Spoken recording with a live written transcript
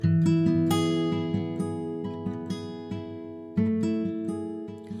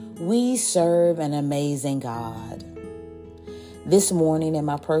We serve an amazing God. This morning in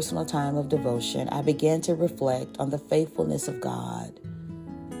my personal time of devotion, I began to reflect on the faithfulness of God.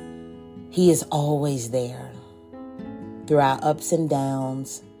 He is always there. Through our ups and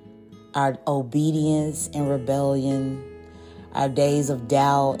downs, our obedience and rebellion, our days of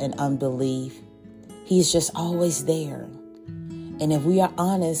doubt and unbelief, He's just always there. And if we are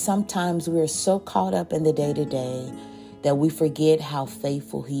honest, sometimes we're so caught up in the day-to-day that we forget how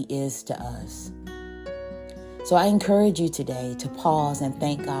faithful He is to us. So I encourage you today to pause and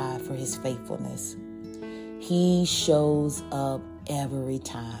thank God for His faithfulness. He shows up every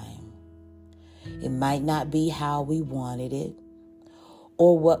time. It might not be how we wanted it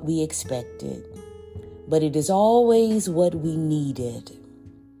or what we expected, but it is always what we needed.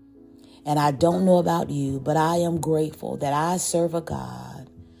 And I don't know about you, but I am grateful that I serve a God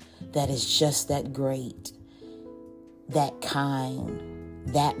that is just that great, that kind,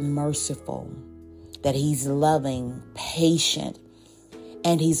 that merciful, that He's loving, patient,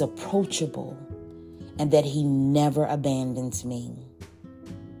 and He's approachable, and that He never abandons me.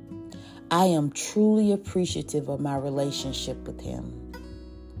 I am truly appreciative of my relationship with Him.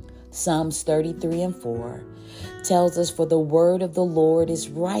 Psalms 33:4 tells us, "For the word of the Lord is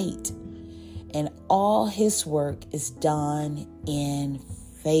right, and all His work is done in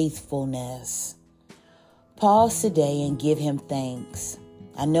faithfulness." Pause today and give Him thanks.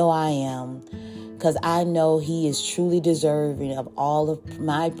 I know I am, because I know He is truly deserving of all of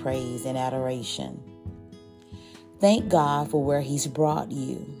my praise and adoration. Thank God for where He's brought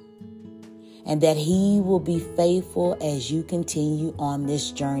you, and that He will be faithful as you continue on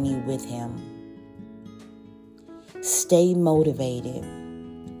this journey with Him. Stay motivated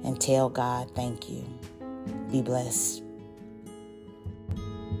and tell God thank you. Be blessed.